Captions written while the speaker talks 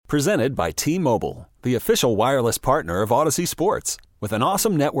Presented by T-Mobile, the official wireless partner of Odyssey Sports. With an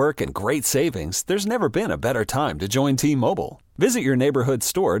awesome network and great savings, there's never been a better time to join T-Mobile. Visit your neighborhood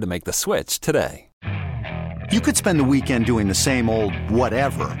store to make the switch today. You could spend the weekend doing the same old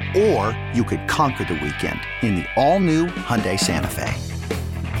whatever, or you could conquer the weekend in the all-new Hyundai Santa Fe.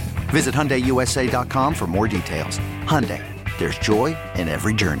 Visit HyundaiUSA.com for more details. Hyundai, there's joy in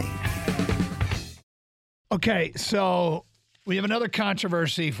every journey. Okay, so we have another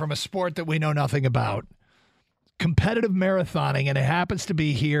controversy from a sport that we know nothing about. Competitive marathoning, and it happens to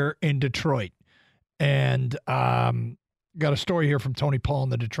be here in Detroit. And got a story here from Tony Paul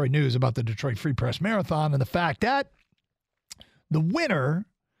in the Detroit News about the Detroit Free Press Marathon and the fact that the winner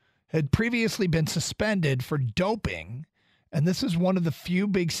had previously been suspended for doping. And this is one of the few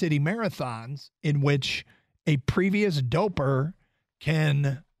big city marathons in which a previous doper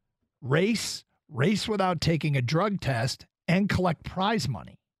can race without taking a drug test, and collect prize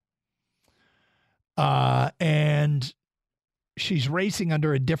money. And she's racing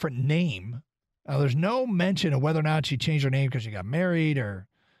under a different name. Now, there's no mention of whether or not she changed her name because she got married or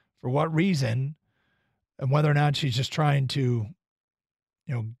for what reason, and whether or not she's just trying to,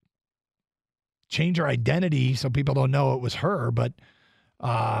 change her identity so people don't know it was her. But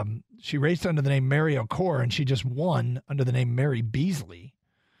she raced under the name Mary O'Core, and she just won under the name Mary Beasley.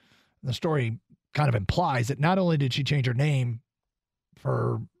 The story kind of implies that not only did she change her name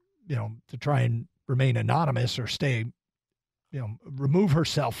for, to try and remain anonymous or stay, remove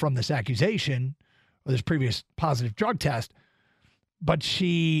herself from this accusation or this previous positive drug test, but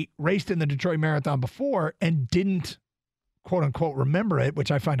she raced in the Detroit Marathon before and didn't, quote unquote, remember it,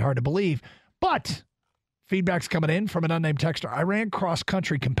 which I find hard to believe. But feedback's coming in from an unnamed texter. I ran cross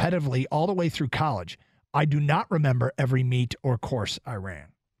country competitively all the way through college. I do not remember every meet or course I ran.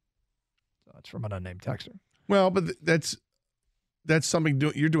 That's from an unnamed texter. Well, but that's something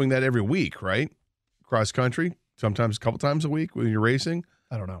you're doing that every week, right? Cross country, sometimes a couple times a week when you're racing.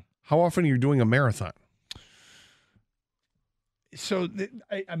 I don't know. How often are you doing a marathon? So,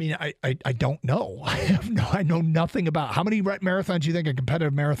 I don't know. I know nothing about how many marathons do you think a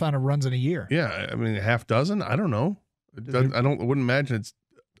competitive marathoner runs in a year? Yeah, I mean, a half dozen. I don't know. I wouldn't imagine it's.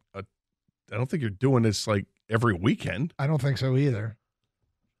 I don't think you're doing this like every weekend. I don't think so either.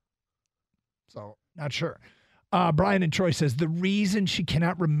 So, not sure. Brian in Troy says the reason she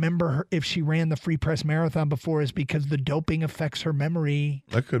cannot remember if she ran the Free Press Marathon before is because the doping affects her memory.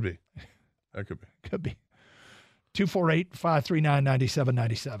 That could be. Could be.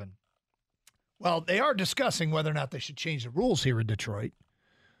 248-539-9797. Well, they are discussing whether or not they should change the rules here in Detroit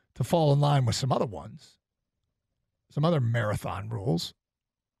to fall in line with some other ones, some other marathon rules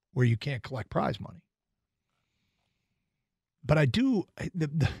where you can't collect prize money. But I do,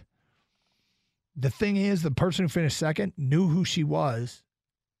 the thing is, the person who finished second knew who she was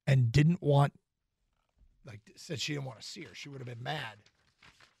and didn't want, said she didn't want to see her. She would have been mad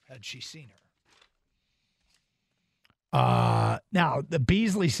had she seen her. Now, the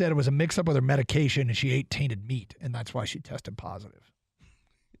Beasley said it was a mix-up with her medication and she ate tainted meat, and that's why she tested positive.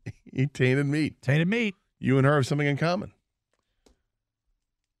 Eat tainted meat. Tainted meat. You and her have something in common.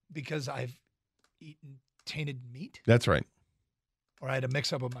 Because I've eaten tainted meat? That's right. Or I had a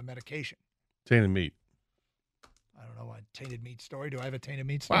mix-up with my medication. Tainted meat. I don't know why tainted meat story. Do I have a tainted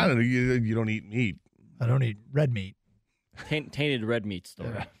meat story? Well, I don't know. You don't eat meat. I don't eat red meat. Tainted red meat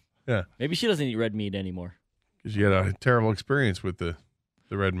story. Yeah. Maybe she doesn't eat red meat anymore. Because you had a terrible experience with the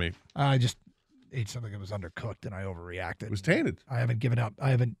red meat. I just ate something that was undercooked and I overreacted. It was tainted. I haven't given up.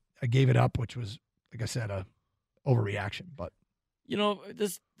 I gave it up, which was, like I said, a overreaction. But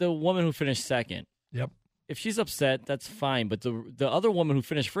the woman who finished second. Yep. If she's upset, that's fine. But the other woman who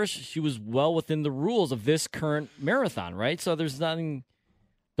finished first, she was well within the rules of this current marathon, right? So there's nothing.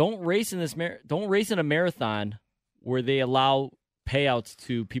 Don't race in a marathon where they allow payouts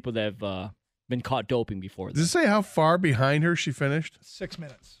to people that have been caught doping before. Does it say how far behind her she finished? 6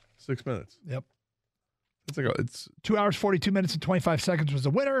 minutes. 6 minutes. Yep. It's 2 hours, 42 minutes, and 25 seconds was the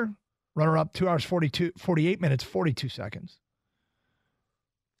winner. Runner-up, 2 hours, 48 minutes, 42 seconds.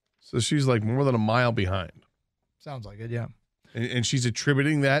 So she's like more than a mile behind. Sounds like it, yeah. And she's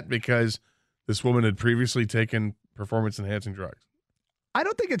attributing that because this woman had previously taken performance-enhancing drugs. I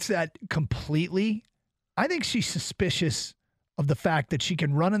don't think it's that completely. I think she's suspicious of the fact that she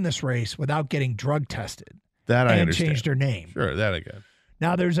can run in this race without getting drug tested. That I and understand. Changed her name. Sure, that again.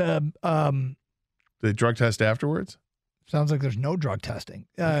 Now there's a the drug test afterwards? Sounds like there's no drug testing.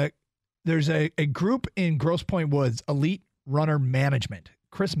 There's a group in Grosse Pointe Woods, Elite Runner Management.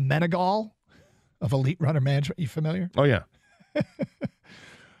 Chris Menegal of Elite Runner Management. You familiar? Oh, yeah.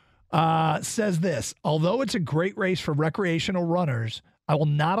 Says this: although it's a great race for recreational runners, I will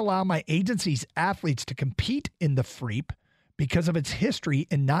not allow my agency's athletes to compete in the FREEP because of its history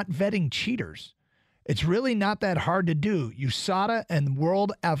in not vetting cheaters. It's really not that hard to do. USADA and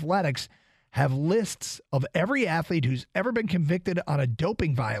World Athletics have lists of every athlete who's ever been convicted on a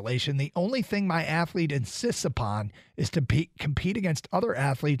doping violation. The only thing my athlete insists upon is to compete against other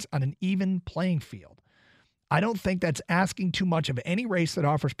athletes on an even playing field. I don't think that's asking too much of any race that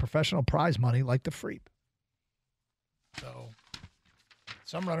offers professional prize money like the FREEP. So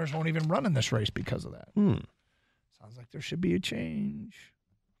some runners won't even run in this race because of that. Sounds like there should be a change.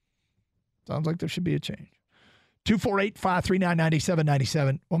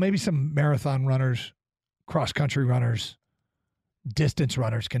 248-539-9797. Well, maybe some marathon runners, cross-country runners, distance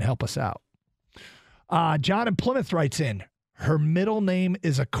runners can help us out. John in Plymouth writes in, her middle name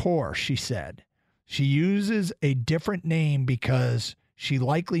is a Kaur, she said. She uses a different name because she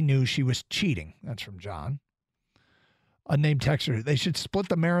likely knew she was cheating. That's from John. Unnamed texter. They should split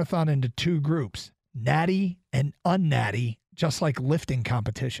the marathon into two groups, natty and unnatty, just like lifting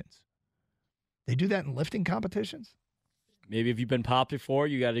competitions. They do that in lifting competitions? Maybe if you've been popped before,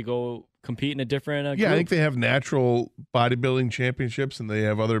 you got to go compete in a different Yeah, group. I think they have natural bodybuilding championships, and they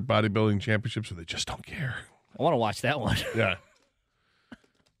have other bodybuilding championships where they just don't care. I want to watch that one. Yeah.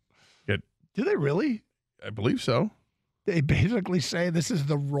 Do they really? I believe so. They basically say this is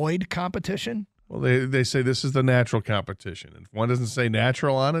the roid competition? Well, they say this is the natural competition. And if one doesn't say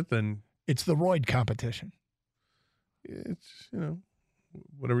natural on it, then It's the roid competition. it's,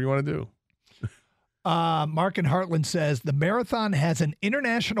 whatever you want to do. Mark in Heartland says the marathon has an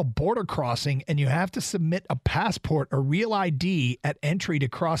international border crossing and you have to submit a passport or real ID at entry to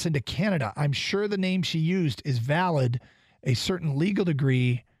cross into Canada. I'm sure the name she used is valid, a certain legal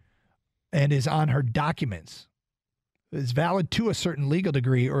degree, and is on her documents. Is valid to a certain legal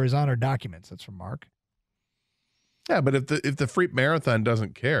degree or is on her documents. That's from Mark. Yeah, but if the FREEP marathon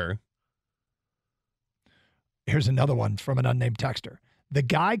doesn't care. Here's another one from an unnamed texter. The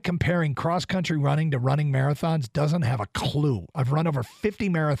guy comparing cross-country running to running marathons doesn't have a clue. I've run over 50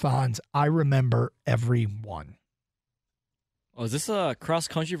 marathons. I remember every one. Oh, is this a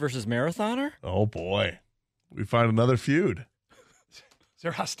cross-country versus marathoner? Oh, boy. We find another feud. Is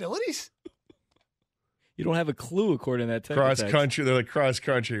there hostilities? You don't have a clue, according to that text. Cross country. They're like cross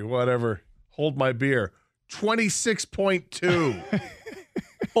country, whatever. Hold my beer. 26.2.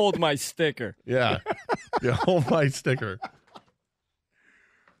 Hold my sticker. Yeah. Yeah, hold my sticker.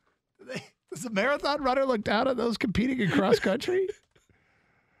 Does the marathon runner look down at those competing in cross country?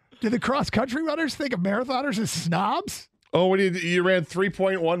 Do the cross country runners think of marathoners as snobs? Oh, what you ran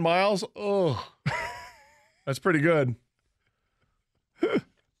 3.1 miles? Oh, that's pretty good.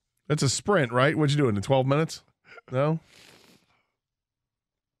 That's a sprint, right? What'd you do in 12 minutes? No?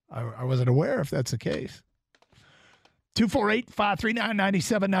 I wasn't aware if that's the case.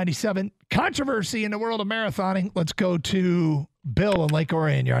 248-539-9797. Controversy in the world of marathoning. Let's go to Bill in Lake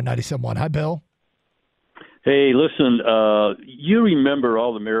Orion. You're on 97.1. Hi, Bill. Hey, listen, you remember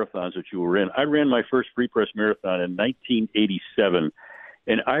all the marathons that you were in. I ran my first Free Press Marathon in 1987,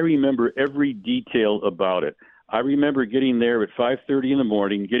 and I remember every detail about it. I remember getting there at 5:30 in the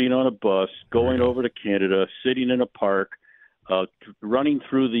morning, getting on a bus, going over to Canada, sitting in a park, running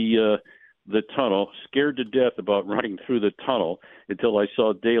through the tunnel, scared to death about running through the tunnel until I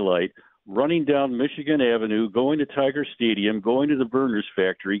saw daylight, running down Michigan Avenue, going to Tiger Stadium, going to the Burners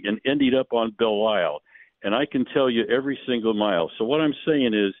factory, and ended up on Belle Isle. And I can tell you every single mile. So what I'm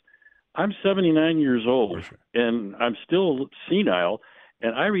saying is I'm 79 years old, and I'm still senile,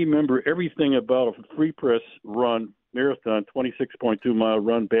 and I remember everything about a Free Press run, marathon, 26.2-mile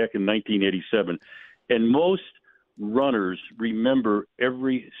run back in 1987. And most runners remember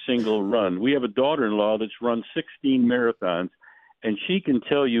every single run. We have a daughter-in-law that's run 16 marathons, and she can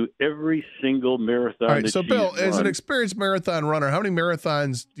tell you every single marathon. All right, so Bill, as an experienced marathon runner, how many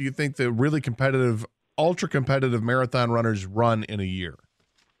marathons do you think the really competitive, ultra-competitive marathon runners run in a year?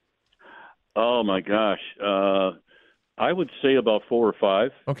 Oh, my gosh. I would say about 4 or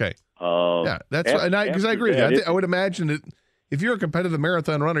 5. Okay. Yeah, that's because I agree with you. I would imagine that if you're a competitive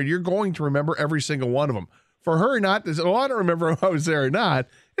marathon runner, you're going to remember every single one of them. For her, not, I don't remember if I was there or not.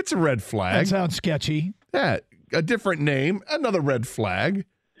 It's a red flag. That sounds sketchy. Yeah, a different name, another red flag.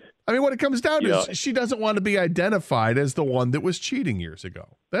 I mean, what it comes down to is she doesn't want to be identified as the one that was cheating years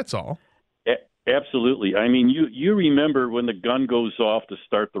ago. That's all. Absolutely. I mean, you remember when the gun goes off to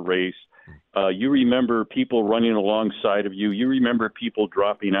start the race. You remember people running alongside of you. You remember people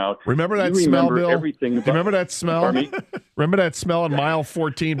dropping out. Remember that smell, Bill? Everything about, remember that smell? Remember that smell in mile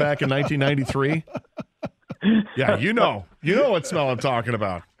 14 back in 1993? Yeah, you know what smell I'm talking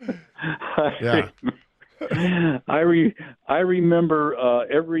about. Yeah. I remember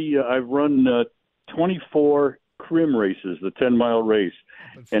I've run 24 crim races, the 10-mile race,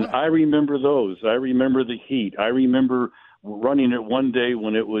 and I remember those. I remember the heat. I remember running it one day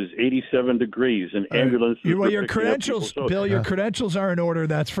when it was 87 degrees and ambulances. Your credentials, Bill, your credentials are in order,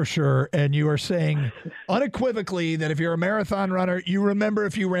 that's for sure. And you are saying unequivocally that if you're a marathon runner, you remember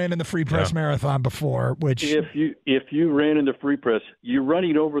if you ran in the Free Press Marathon before, which if you ran in the Free Press, you're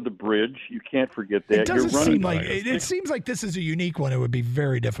running over the bridge. You can't forget that. It seems like this is a unique one. It would be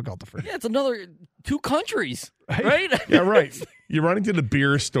very difficult to forget. Yeah, it's another 2 countries, right? Yeah, right. You're running to the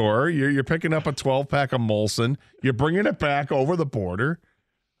beer store. You're picking up a 12-pack of Molson. You're bringing it back over the border.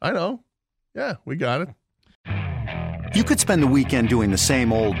 I know. Yeah, we got it. You could spend the weekend doing the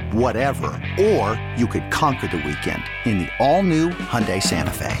same old whatever, or you could conquer the weekend in the all-new Hyundai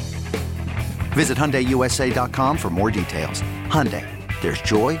Santa Fe. Visit HyundaiUSA.com for more details. Hyundai, there's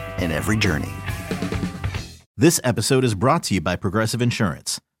joy in every journey. This episode is brought to you by Progressive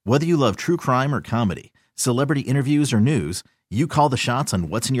Insurance. Whether you love true crime or comedy, celebrity interviews or news, you call the shots on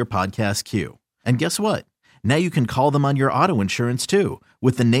what's in your podcast queue. And guess what? Now you can call them on your auto insurance too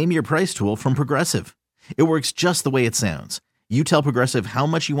with the Name Your Price tool from Progressive. It works just the way it sounds. You tell Progressive how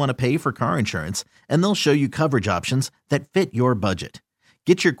much you want to pay for car insurance, and they'll show you coverage options that fit your budget.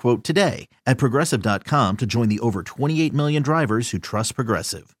 Get your quote today at Progressive.com to join the over 28 million drivers who trust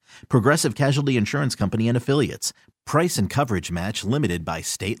Progressive. Progressive Casualty Insurance Company and Affiliates. Price and coverage match limited by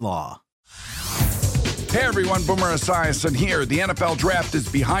state law. Hey everyone, Boomer Esiason here. The NFL Draft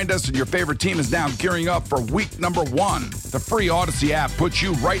is behind us and your favorite team is now gearing up for week number 1. The free Odyssey app puts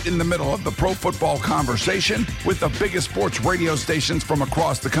you right in the middle of the pro football conversation with the biggest sports radio stations from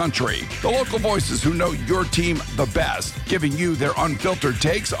across the country. The local voices who know your team the best, giving you their unfiltered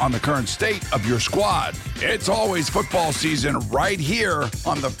takes on the current state of your squad. It's always football season right here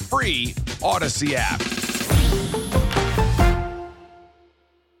on the free Odyssey app.